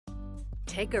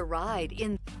Take a ride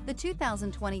in the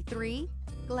 2023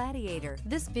 Gladiator.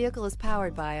 This vehicle is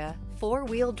powered by a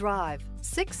 4-wheel drive,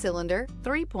 6-cylinder,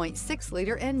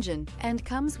 3.6-liter engine and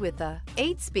comes with a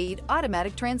 8-speed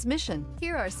automatic transmission.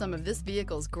 Here are some of this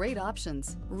vehicle's great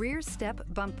options: rear step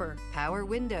bumper, power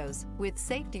windows with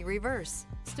safety reverse,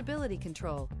 stability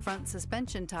control, front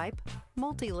suspension type,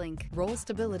 multi-link, roll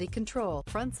stability control,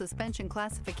 front suspension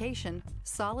classification,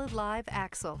 solid live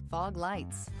axle, fog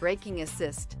lights, braking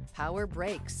assist, power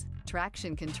brakes,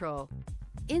 traction control.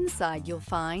 Inside you'll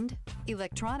find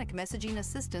electronic messaging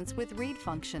assistance with read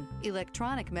function,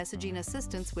 electronic messaging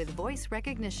assistance with voice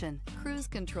recognition, cruise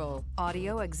control,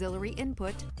 audio auxiliary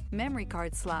input, memory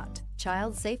card slot,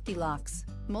 child safety locks,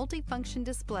 multifunction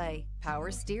display, power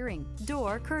steering,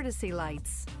 door courtesy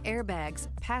lights, airbags,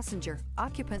 passenger,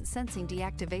 occupant sensing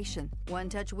deactivation,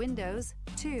 one-touch windows,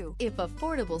 too. If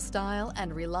affordable style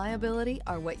and reliability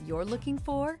are what you're looking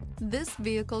for, this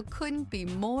vehicle couldn't be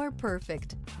more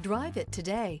perfect. Drive it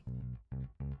today.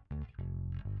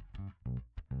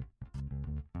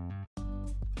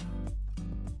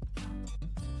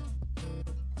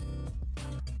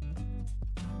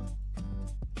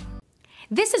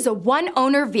 This is a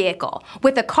one-owner vehicle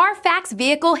with a CARFAX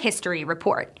Vehicle History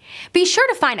Report. Be sure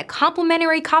to find a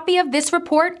complimentary copy of this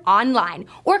report online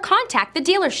or contact the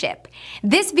dealership.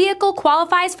 This vehicle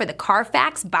qualifies for the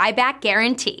CARFAX buyback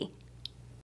guarantee.